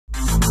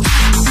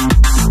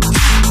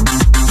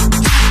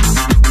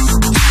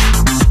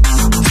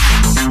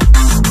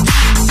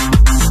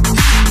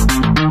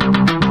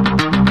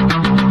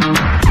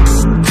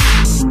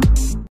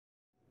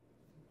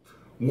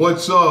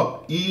What's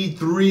up?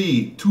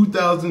 E3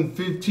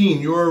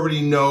 2015. You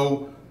already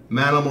know.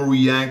 Manimal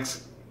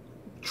reacts,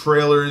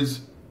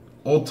 trailers,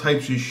 all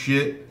types of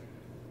shit.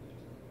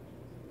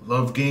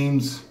 Love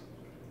games.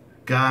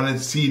 Gotta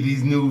see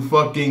these new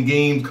fucking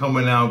games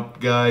coming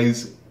out,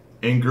 guys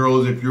and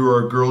girls. If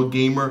you're a girl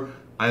gamer,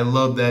 I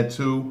love that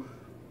too.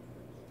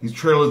 These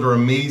trailers are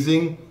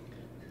amazing.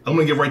 I'm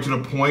gonna get right to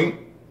the point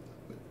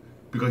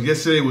because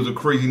yesterday was a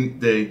crazy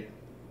day.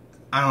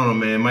 I don't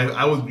know, man.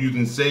 I was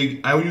using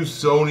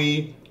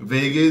Sony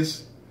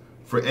Vegas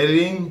for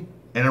editing,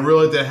 and I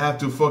realized that I had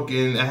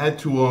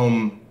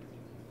to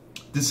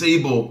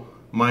disable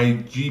my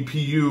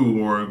GPU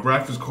or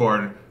graphics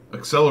card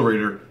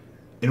accelerator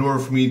in order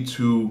for me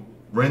to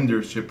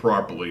render shit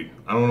properly.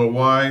 I don't know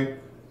why,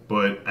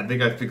 but I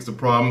think I fixed the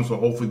problem, so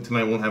hopefully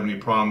tonight won't have any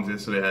problems.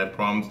 Yesterday I had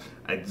problems.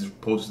 I just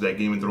posted that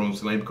Game of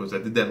Thrones tonight because I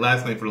did that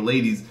last night for the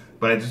ladies,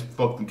 but I just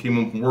fucking came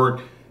home from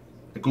work.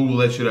 I Googled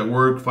that shit at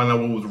work, find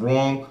out what was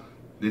wrong.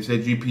 They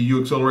said GPU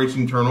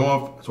acceleration turn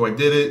off, so I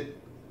did it,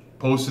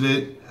 posted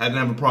it, hadn't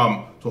have a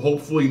problem. So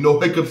hopefully no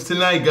hiccups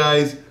tonight,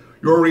 guys.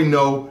 You already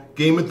know,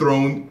 Game of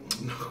Thrones.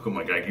 Oh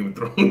my god, Game of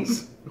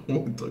Thrones. What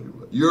am I talking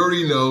about? You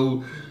already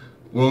know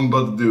what I'm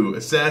about to do.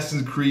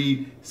 Assassin's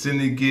Creed,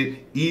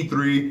 Syndicate,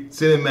 E3,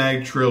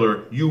 Cinematic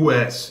Trailer,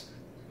 US.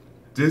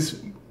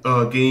 This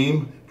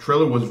game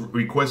trailer was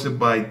requested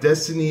by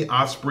Destiny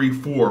Osprey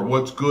 4.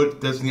 What's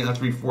good, Destiny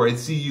Osprey 4? I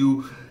see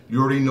you. You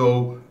already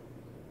know,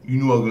 you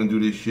knew I was gonna do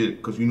this shit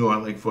because you know I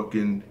like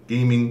fucking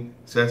gaming.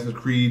 Assassin's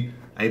Creed.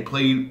 I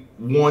played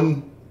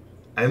one.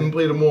 I haven't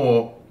played them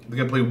all. I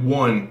think I played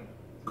one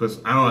because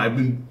I don't know. I've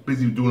been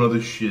busy doing other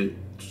shit.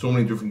 So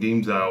many different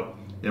games out.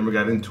 Never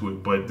got into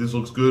it, but this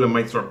looks good. I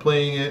might start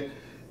playing it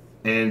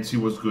and see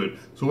what's good.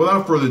 So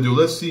without further ado,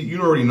 let's see.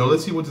 You already know.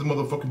 Let's see what this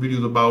motherfucking video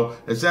is about.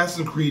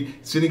 Assassin's Creed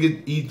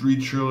Syndicate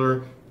E3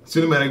 trailer,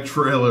 cinematic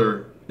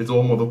trailer. It's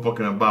all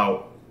motherfucking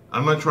about.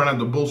 I'm not trying to have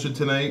the bullshit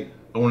tonight.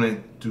 I want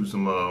to do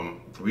some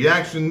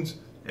reactions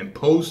and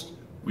post,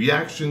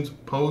 reactions,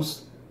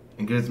 post,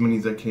 and get as many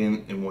as I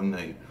can in one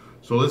night.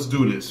 So let's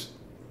do this.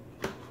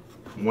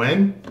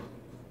 When?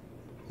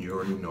 You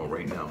already know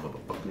right now,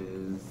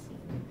 motherfuckers.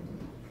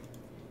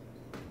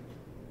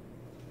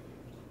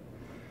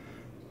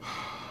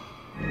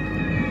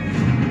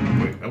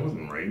 Wait, that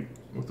wasn't right.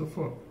 What the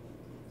fuck?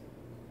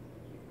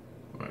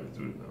 Alright, let's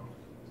do it now.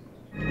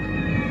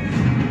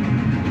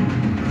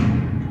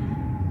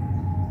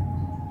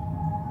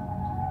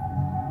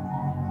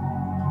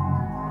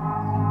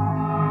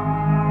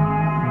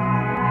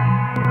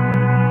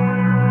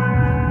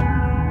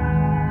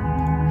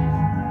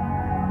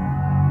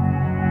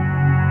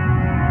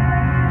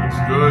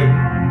 Good.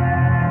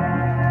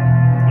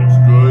 Looks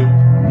good.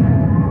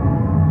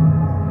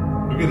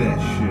 Look at that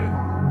shit.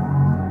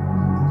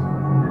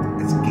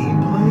 It's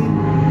gameplay?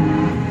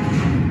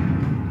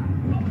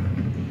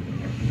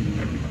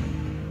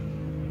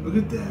 Look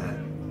at that.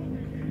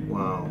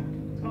 Wow.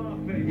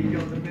 He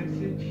got the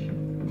message.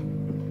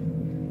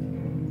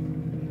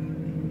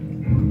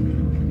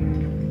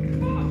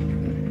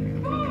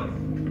 Boss!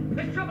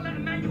 There's trouble at the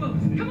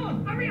manuals. Come on,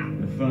 hurry up!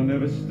 The fun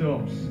never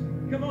stops.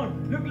 Come on,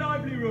 look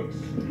lively, Rooks.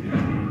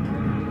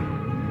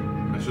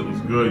 That shit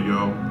looks good,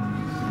 yo.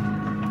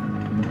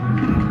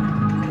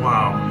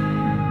 Wow.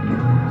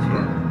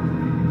 Sorry.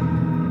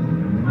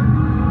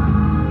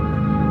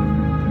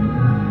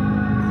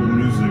 Cool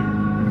music.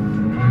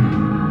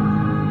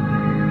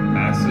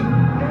 Acid.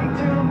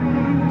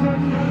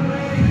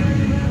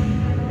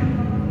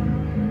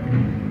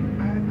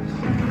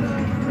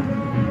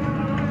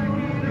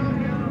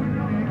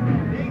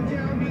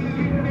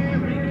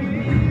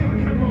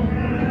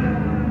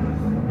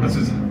 This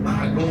is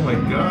hot. Oh my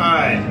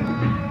god.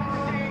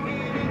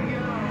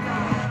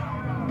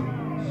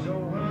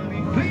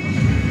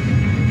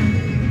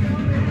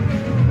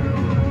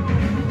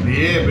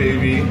 Yeah,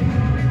 baby.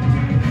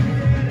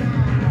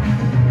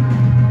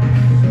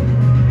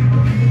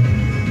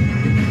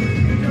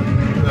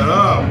 Shut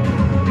up.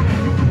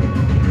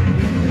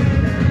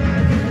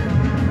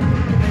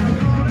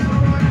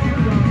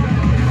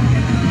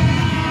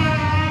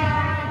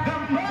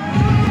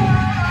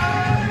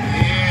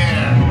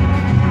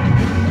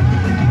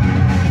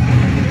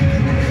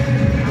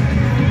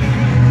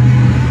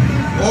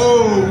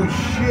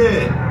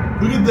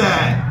 Look at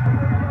that.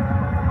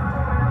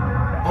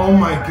 Oh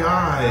my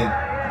god.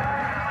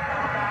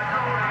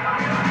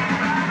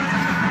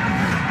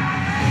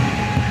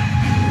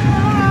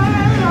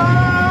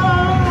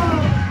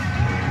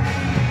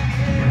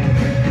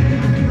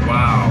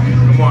 Wow.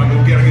 Come on, go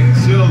get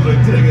chills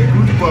right there. Get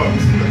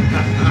goosebumps.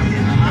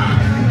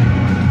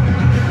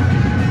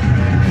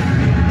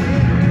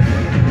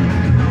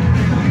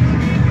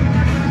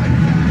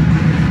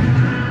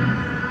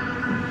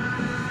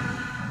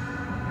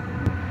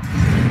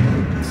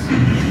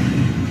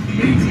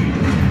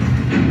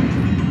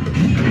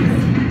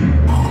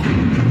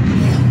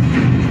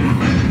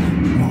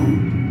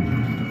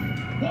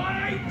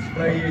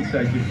 Where you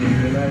take it from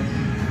here, lads?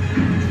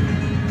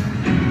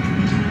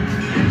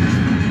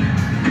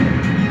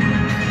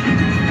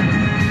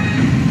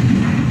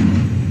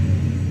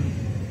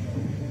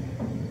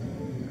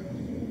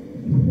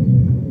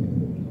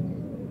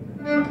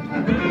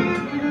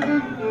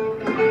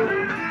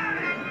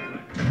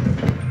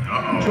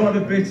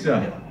 not a bitter.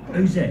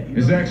 Who's it?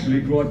 It's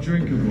actually quite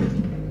drinkable.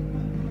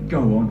 Go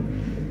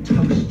on,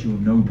 toast your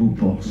noble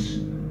boss,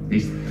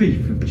 this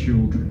thief of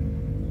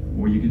children.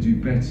 Or you could do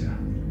better.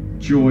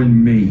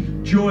 Join me.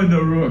 Join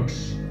the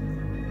Rooks.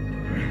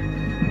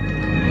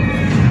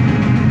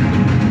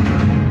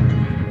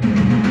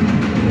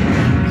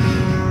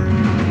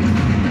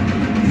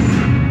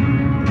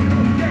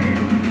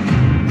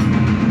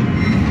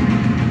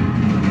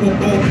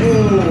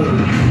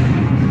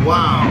 Oh.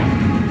 Wow.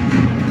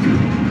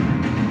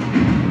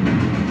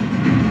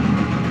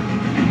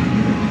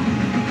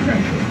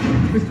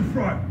 Mr.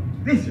 Fry,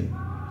 listen.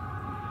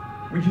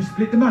 We can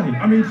split the money.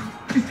 I mean,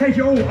 just take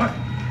it all. I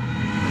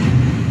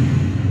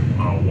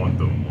don't want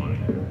the money.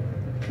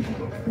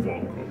 Fuck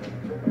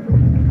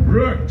 'em.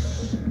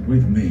 Rooks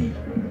with me.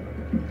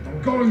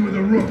 I'm going with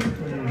a rook.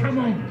 Come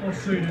on. Or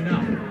soon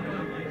enough.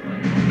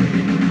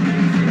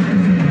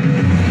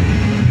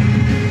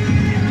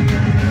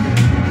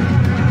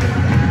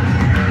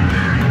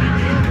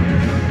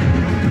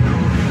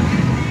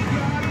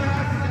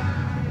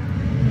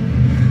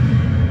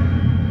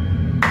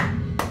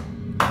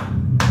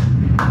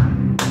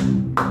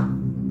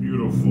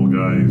 Beautiful,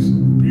 guys.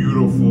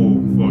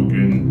 Beautiful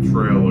fucking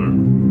trailer.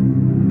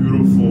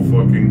 Beautiful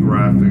fucking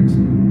graphics.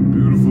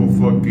 Beautiful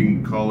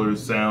fucking color,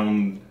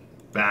 sound,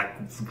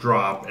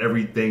 backdrop,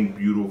 everything.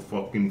 Beautiful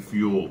fucking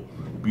fuel.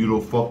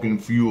 Beautiful fucking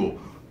fuel.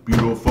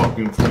 Beautiful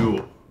fucking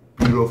fuel.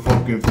 Beautiful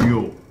fucking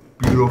fuel.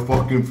 Beautiful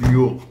fucking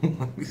fuel.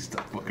 Let me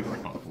stop fucking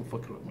around. I'm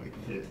fucking with my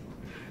shit.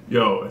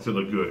 Yo, that should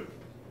look good.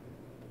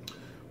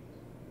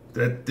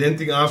 That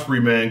Denting Osprey,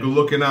 man, good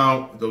looking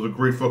out. That was a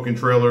great fucking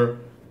trailer.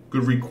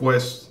 Good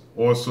request.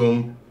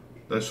 Awesome.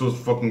 That shows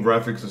fucking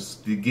graphics.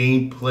 The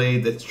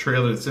gameplay, that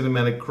trailer, the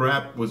cinematic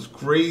crap was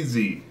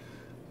crazy.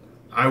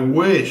 I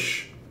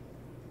wish,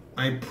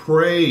 I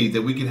pray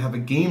that we could have a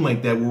game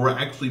like that where we're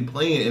actually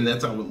playing it and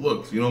that's how it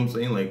looks. You know what I'm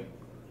saying? Like,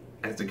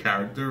 as the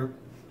character,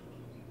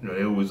 you know,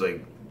 they always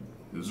like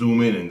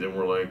zoom in and then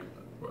we're like,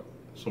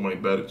 somebody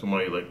better,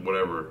 somebody like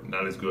whatever,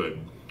 not as good.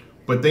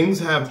 But things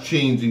have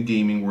changed in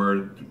gaming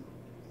where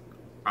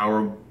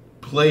our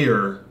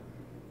player,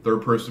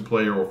 third-person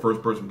player or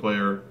first-person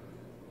player,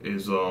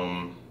 is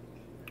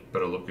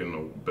better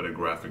looking, better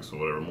graphics or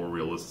whatever, more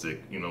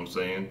realistic. You know what I'm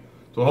saying?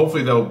 So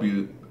hopefully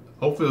hopefully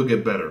it'll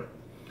get better.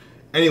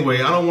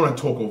 Anyway, I don't want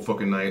to talk all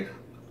fucking night.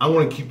 I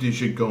want to keep this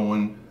shit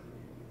going.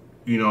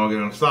 You know, I'm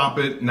gonna stop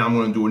it. Now I'm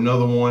gonna do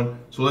another one.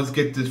 So let's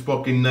get this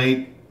fucking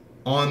night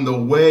on the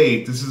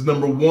way. This is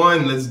number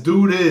 1. Let's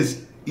do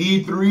this.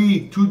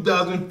 E3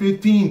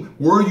 2015.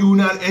 Were you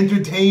not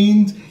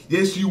entertained?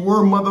 Yes, you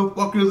were,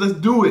 motherfuckers. Let's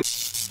do it.